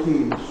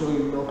protein, soy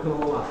milk and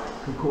all that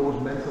can cause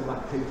mental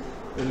lactate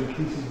and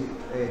increases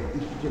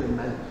estrogen in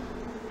men.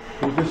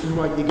 So this is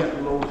why you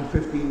get loads of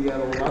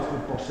 15-year-old lads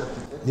with biceps.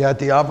 Yeah,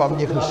 they have, haven't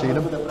you? You can see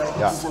them.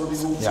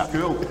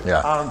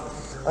 Yeah.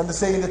 And they're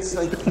saying it's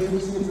like, it's a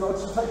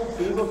type of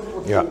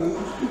food. Yeah.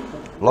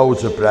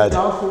 Loads of bread.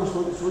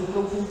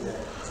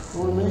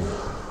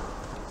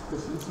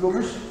 It's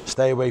rubbish.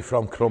 Stay away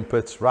from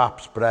crumpets,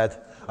 wraps, bread.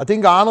 I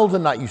think Arnold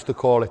and that used to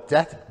call it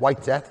debt,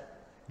 white debt.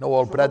 No,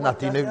 all bread and that,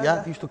 they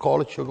used to call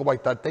it sugar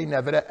white debt. They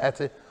never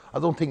ate it. I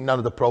don't think none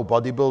of the pro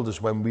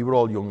bodybuilders, when we were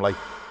all young, like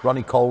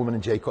Ronnie Coleman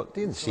and Jay Cook,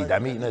 didn't see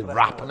them eating a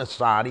wrap and a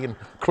sari and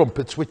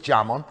crumpets with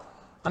jam on.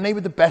 And they were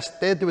the best,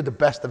 they were the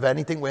best of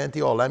anything, weren't they,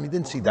 all them? You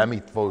didn't see them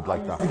eat food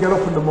like that. You get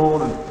up in the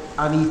morning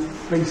and eat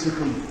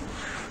basically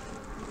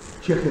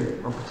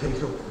chicken and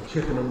potato,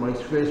 chicken and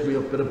rice, first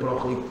meal, bit of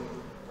broccoli,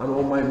 and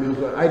all my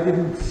meals. I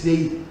didn't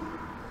see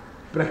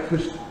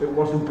breakfast, it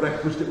wasn't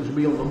breakfast, it was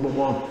meal number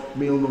one,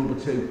 meal number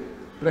two.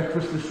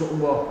 Breakfast is something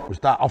more. Was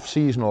that off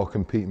season or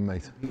competing,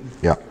 mate?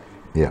 Competing.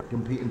 Yeah.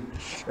 Competing.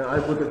 I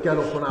would get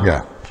up and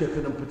have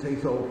chicken and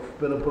potato,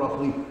 bit of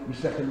broccoli. My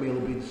second meal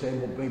would be the same,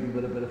 but maybe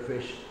with a bit of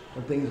fish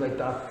and things like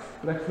that.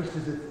 Breakfast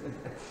is a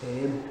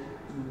term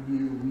we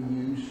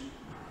use,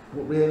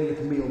 but really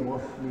it's meal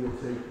one, meal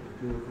two.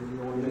 You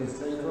know what I mean?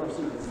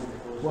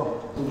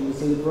 What? Did you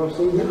say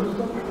Rosiek?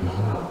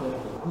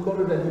 I'm not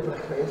a ready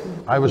breakfast.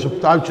 I was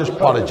just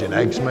porridge and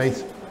eggs,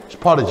 mate. It's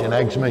porridge and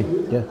eggs, mate.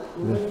 Yeah.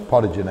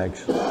 Porridge and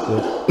eggs.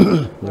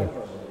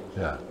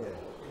 Yeah.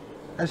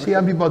 I see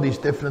everybody's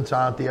different,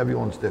 aren't they?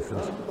 Everyone's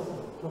different.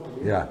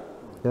 Yeah.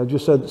 Yeah, I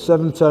just said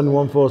 7:10,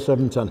 1, 4,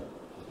 7:10,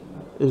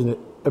 isn't it?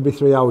 Every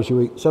 3 hours you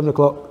eat. 7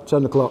 o'clock,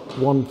 10 o'clock,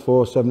 1,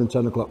 4, 7 and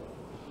 10 o'clock.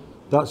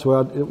 That's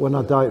where when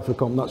I diet for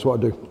comp, that's what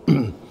I do.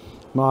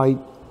 My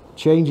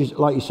changes,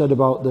 like you said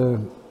about the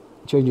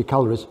change of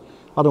calories,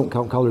 I don't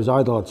count calories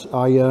either, lads.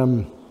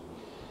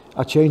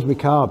 I change my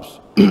carbs.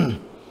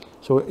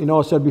 So, you know,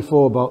 I said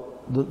before about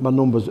my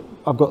numbers,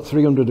 I've got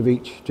 300 of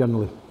each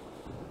generally.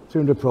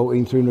 300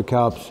 protein, 300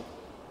 carbs.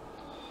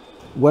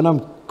 When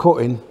I'm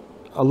cutting,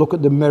 I look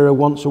at the mirror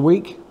once a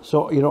week,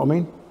 so, you know what I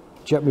mean?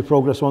 Check my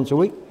progress once a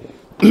week.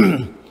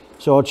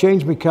 So I'll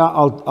change my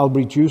I'll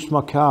reduce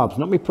my carbs,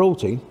 not my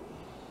protein.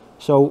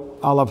 So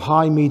I'll have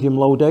high, medium,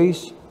 low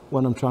days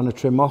when I'm trying to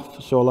trim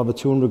off. So I'll have a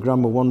 200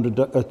 gram of 100,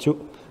 a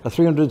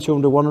 300,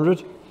 200,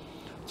 100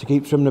 to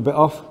keep trimming a bit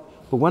off.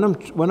 But when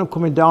I'm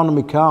coming down on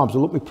my carbs, I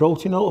look at my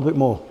protein a little bit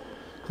more.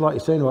 Like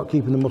you're saying about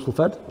keeping the muscle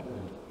fed.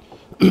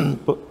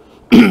 But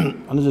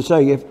and as I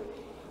say,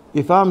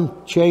 if I'm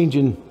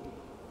changing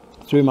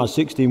through my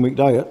 16-week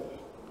diet,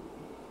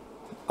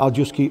 I'll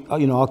just keep,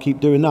 you know, I'll keep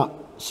doing that.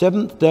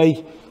 7th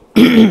day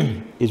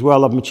is where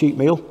I'll have my cheat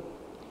meal,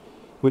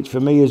 which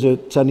for me is a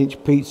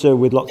 10-inch pizza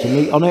with lots of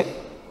meat on it.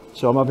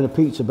 So I'm having a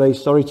pizza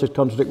base. Sorry to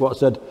contradict what I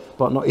said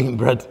about not eating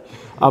bread.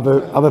 Have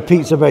a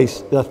pizza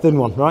base, the thin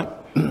one, right?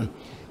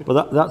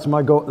 But that's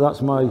my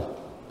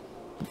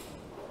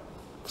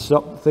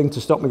thing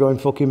to stop me going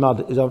fucking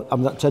mad. Is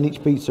I'm that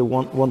 10-inch pizza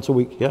once a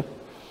week, yeah.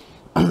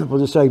 But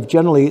as I say,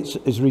 generally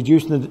it's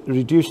reducing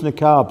the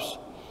carbs.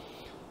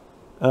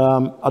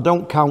 I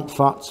don't count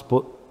fats,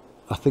 but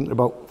I think they're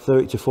about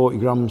 30 to 40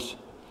 grams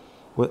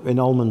in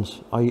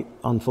almonds. I eat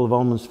a handful of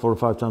almonds 4 or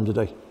 5 times a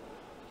day.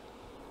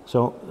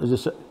 So, as I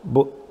say,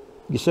 but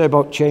you say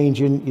about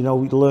changing, you know,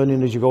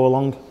 learning as you go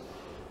along.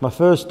 My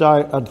first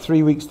diet, I had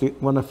 3 weeks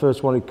when I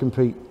first wanted to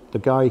compete. The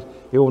guy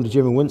who owned a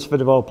gym in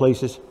Winsford of all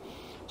places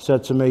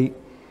said to me,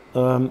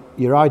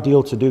 you're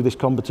ideal to do this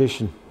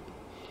competition.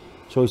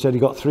 So he said, you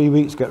got 3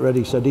 weeks, get ready.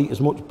 He said, eat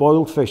as much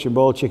boiled fish and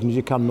boiled chicken as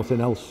you can,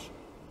 nothing else.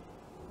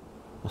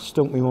 I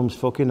stunk my mum's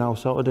fucking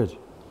house out, I did. You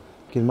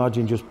can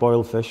imagine just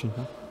boiled fish.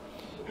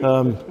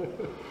 So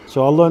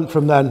I learned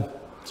from then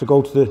to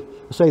go to the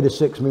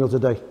 6 meals a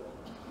day.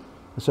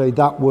 I say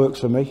that works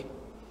for me.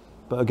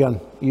 But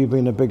again, you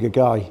being a bigger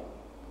guy,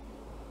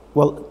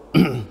 well,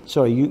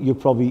 sorry, you're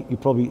probably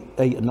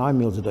 8 or 9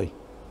 meals a day.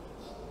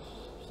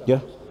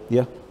 Yeah.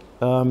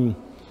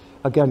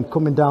 Again,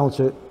 coming down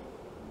to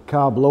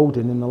carb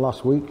loading in the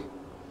last week,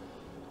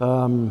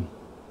 and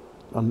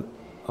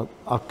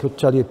I could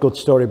tell you a good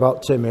story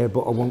about Tim here,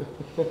 but I won't.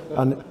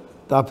 And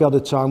I've had a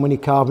time when you're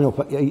carving up,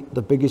 I eat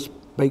the biggest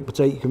baked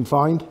potato you can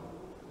find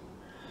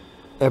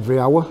every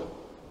hour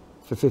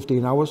for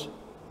 15 hours.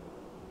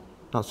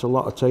 That's a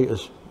lot of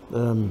taters.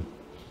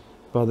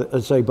 By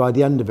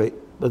the end of it,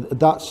 But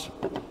that's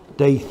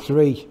day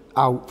 3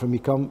 out from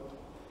your comp,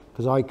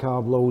 because I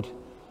carb load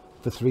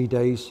for 3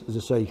 days, as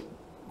I say,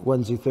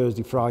 Wednesday,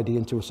 Thursday, Friday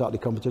into a Saturday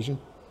competition.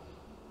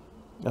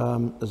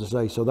 As I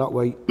say, so that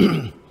way,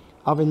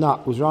 having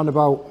that was around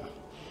about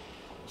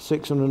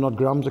 600 odd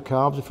grams of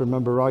carbs, if I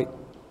remember right,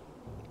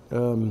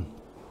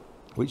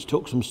 which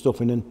took some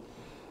stuffing in.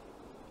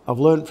 I've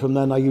learned from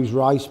then I use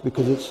rice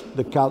because it's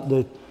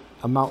the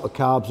amount of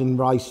carbs in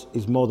rice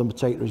is more than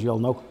potato, as you all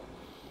know.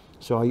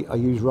 So I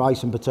use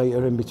rice and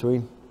potato in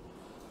between.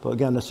 But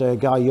again, I say a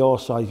guy your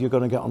size, you're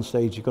going to get on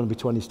stage, you're going to be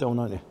 20 stone,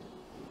 aren't you?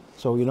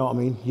 So you know what I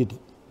mean?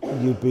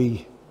 You'd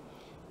be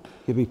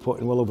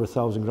putting well over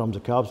 1,000 grams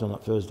of carbs on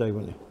that first day,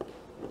 wouldn't you?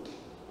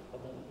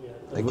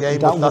 Again,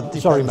 that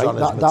depends on his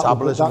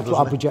metabolism. That's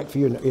what I project for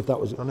you, if that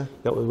was where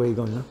you're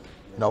going, yeah?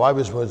 No, I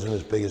wasn't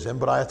as big as him,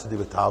 but I had to do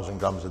 1,000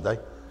 grams a day.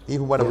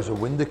 Even when I was a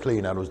window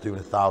cleaner, I was doing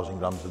 1,000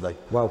 grams a day.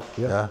 Wow,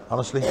 yeah.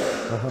 Honestly.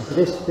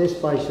 This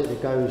basically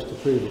goes to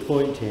prove the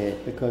point here,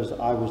 because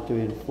I was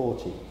doing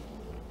 40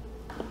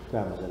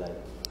 grams a day,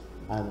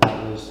 and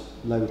that was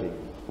loading.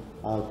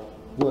 I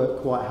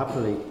worked quite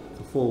happily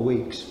for 4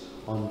 weeks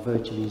on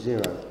virtually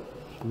 0.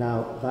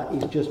 Now, that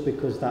is just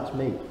because that's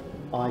me.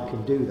 I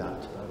can do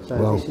that.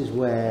 So this is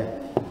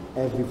where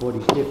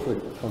everybody's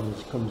different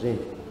comes in,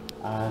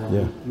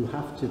 and you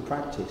have to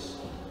practice.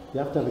 You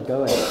have to have a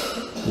go at it.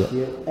 If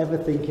you're ever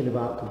thinking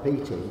about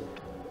competing,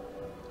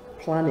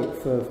 plan it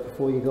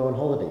before you go on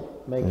holiday.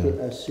 Make it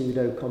a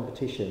pseudo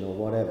competition or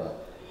whatever.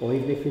 Or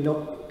even if you're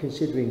not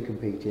considering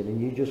competing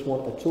and you just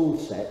want a tool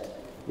set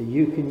that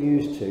you can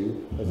use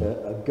as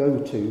a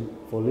go-to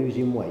for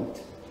losing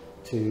weight,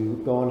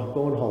 to go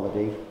on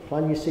holiday,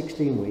 plan your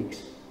 16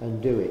 weeks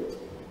and do it.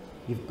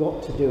 You've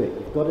got to do it.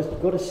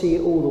 You've got to see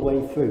it all the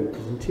way through,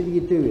 because until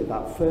you do it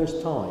that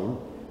first time,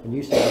 and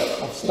you say,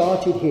 I've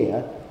started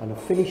here and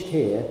I've finished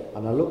here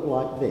and I look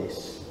like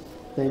this,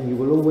 then you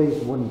will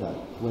always wonder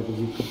whether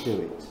you could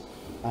do it.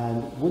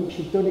 And once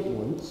you've done it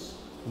once,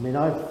 I mean,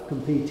 I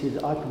competed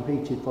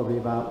probably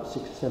about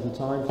 6 or 7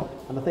 times,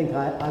 and I think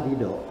I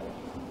added up,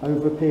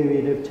 over a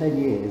period of 10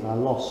 years, I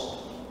lost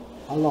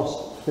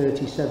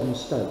 37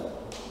 stone.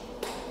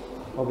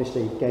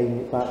 Obviously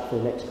gaining it back for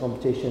the next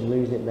competition,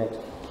 losing it next,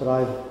 but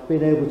I've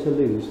been able to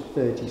lose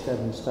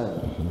 37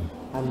 stone.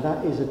 And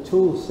that is a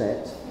tool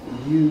set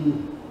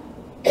you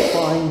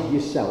find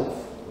yourself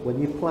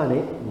when you plan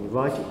it and you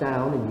write it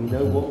down and you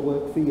know what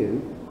worked for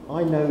you.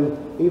 I know,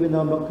 even though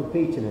I'm not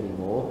competing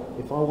anymore,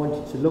 if I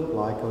wanted to look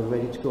like I was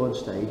ready to go on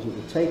stage, it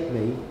would take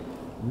me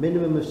a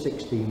minimum of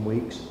 16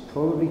 weeks,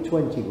 probably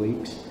 20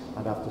 weeks.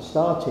 I'd have to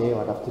start here,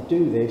 I'd have to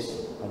do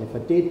this, and if I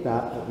did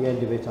that, at the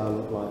end of it, I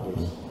look like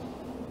this.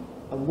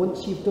 And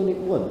once you've done it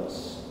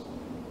once,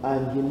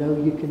 and you know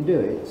you can do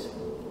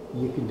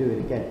it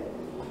again.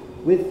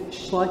 With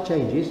slight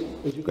changes,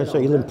 as you So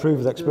you'll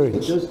improve the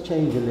experience. It does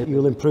change a little.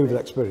 You'll improve the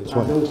experience.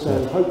 And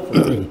also,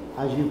 hopefully,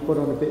 as you put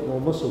on a bit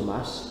more muscle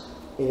mass,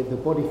 the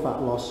body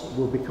fat loss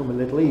will become a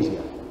little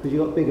easier, because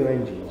you've got bigger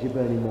engines, you're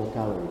burning more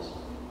calories.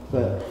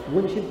 But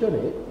once you've done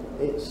it,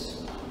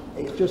 it's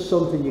just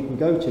something you can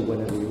go to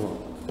whenever you want.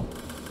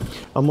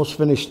 I must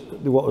finish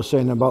what I was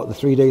saying about the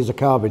 3 days of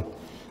carbing.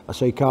 I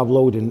say carb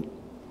loading.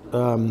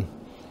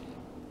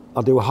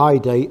 I'll do a high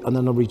day and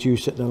then I'll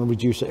reduce it, then I'll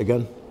reduce it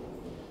again.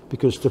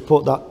 Because to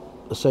put that,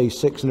 say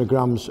 600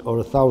 grams or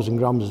 1,000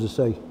 grams, as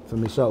I say, for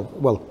myself,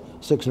 well,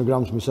 600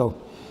 grams for myself,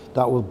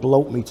 that will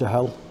bloat me to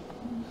hell.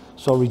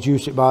 So I'll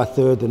reduce it by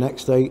 1/3 the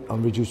next day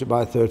and reduce it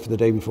by 1/3 for the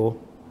day before.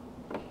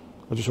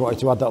 I just wanted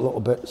to add that little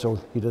bit so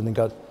you didn't think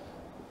I'd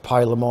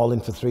pile them all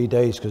in for 3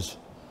 days, because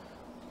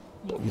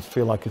you'd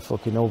feel like a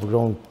fucking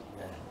overblown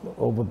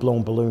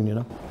balloon, you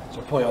know.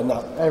 So point on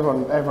that,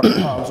 everyone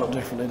carbs up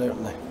differently,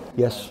 don't they?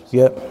 Yes,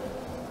 yeah.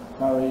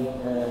 Barry,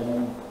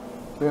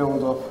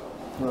 build up.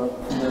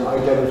 I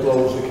get as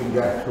low as I can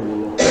get, so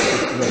we'll look,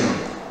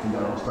 and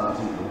then I'll start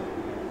eating.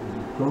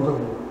 As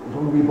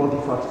long as your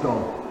body fat's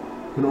gone,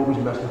 you can always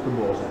mess with the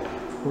water.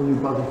 As long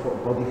as your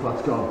body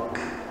fat's gone,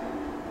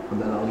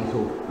 and then I'll eat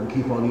up and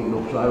keep on eating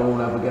up, so I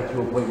won't ever get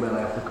to a point where I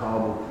have to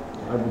carb up.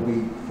 I will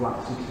be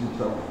flat 16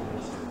 stone,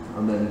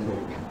 and then eat up.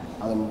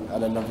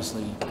 And then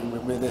obviously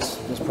with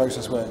this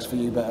process works for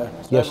you better.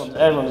 So yes.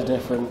 Everyone's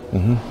different.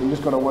 You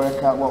just got to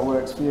work out what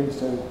works for you,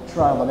 so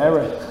trial and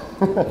error.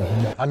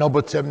 I know,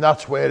 but Tim,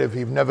 that's where, if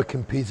you've never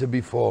competed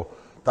before,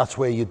 that's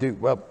where you do.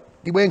 Well,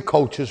 you weren't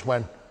coaches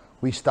when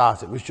we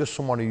started. It was just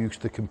someone who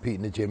used to compete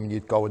in the gym, and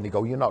you'd go and they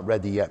go, you're not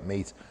ready yet,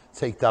 mate.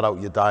 Take that out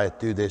of your diet,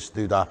 do this,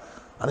 do that.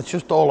 And it's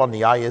just all on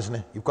the eye, isn't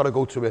it? You've got to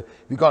go to it.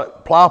 You've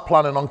got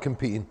planning on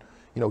competing,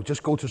 you know,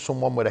 just go to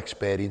someone with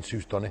experience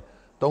who's done it.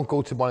 Don't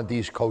go to one of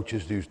these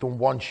coaches who's done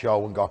one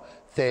show and got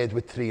 3rd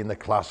with 3 in the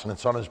class and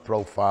it's on his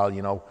profile,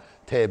 you know,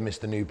 3rd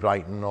Mr. New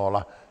Brighton and all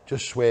that.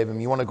 Just swerve him.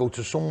 You want to go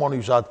to someone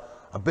who's had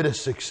a bit of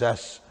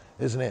success,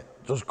 isn't it?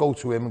 Just go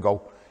to him and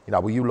go, you know,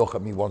 will you look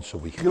at me once a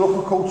week? You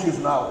look at coaches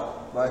now,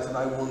 right, and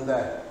I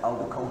wonder how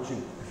the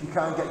coaching, if you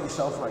can't get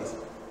yourself right,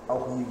 how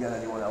can you get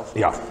anyone else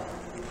right? Yeah.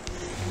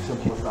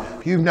 Simple as that.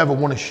 If you've never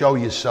won a show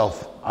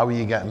yourself, how are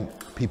you getting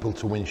people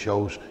to win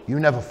shows? You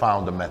never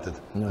found a method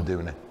for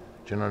doing it.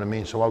 Do you know what I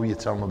mean? So how are you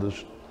telling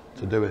others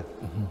to do it?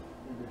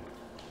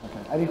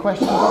 Okay. Any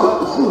questions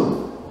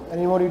on that?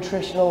 Any more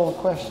nutritional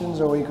questions,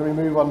 or we can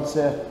move on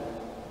to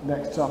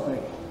next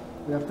topic?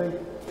 We have to.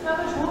 How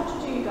much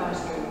water do you guys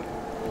drink?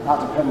 That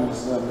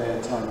depends on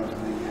the time of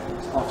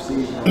the off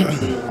season.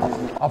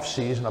 Isn't it? Off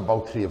season,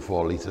 about 3 or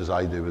 4 litres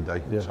I do a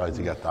day. Try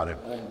to get that in.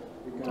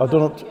 I've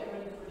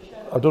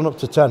done up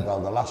to 10. Well,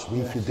 the last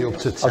week you do up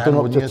to 10. I've done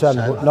up to 10,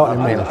 but not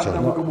in minutes.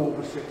 I never go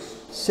over 6.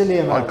 Silly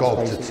I amounts, go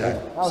up to basically.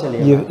 10.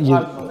 Silly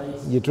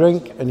amounts. You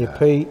drink and you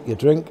pee, you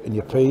drink and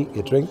you pee,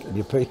 you drink and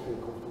you pee.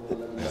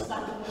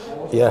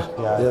 Yeah,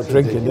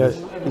 drinking. Yeah.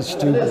 It's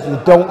stupid.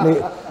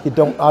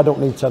 I don't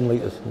need 10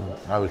 litres.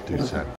 I would do 10.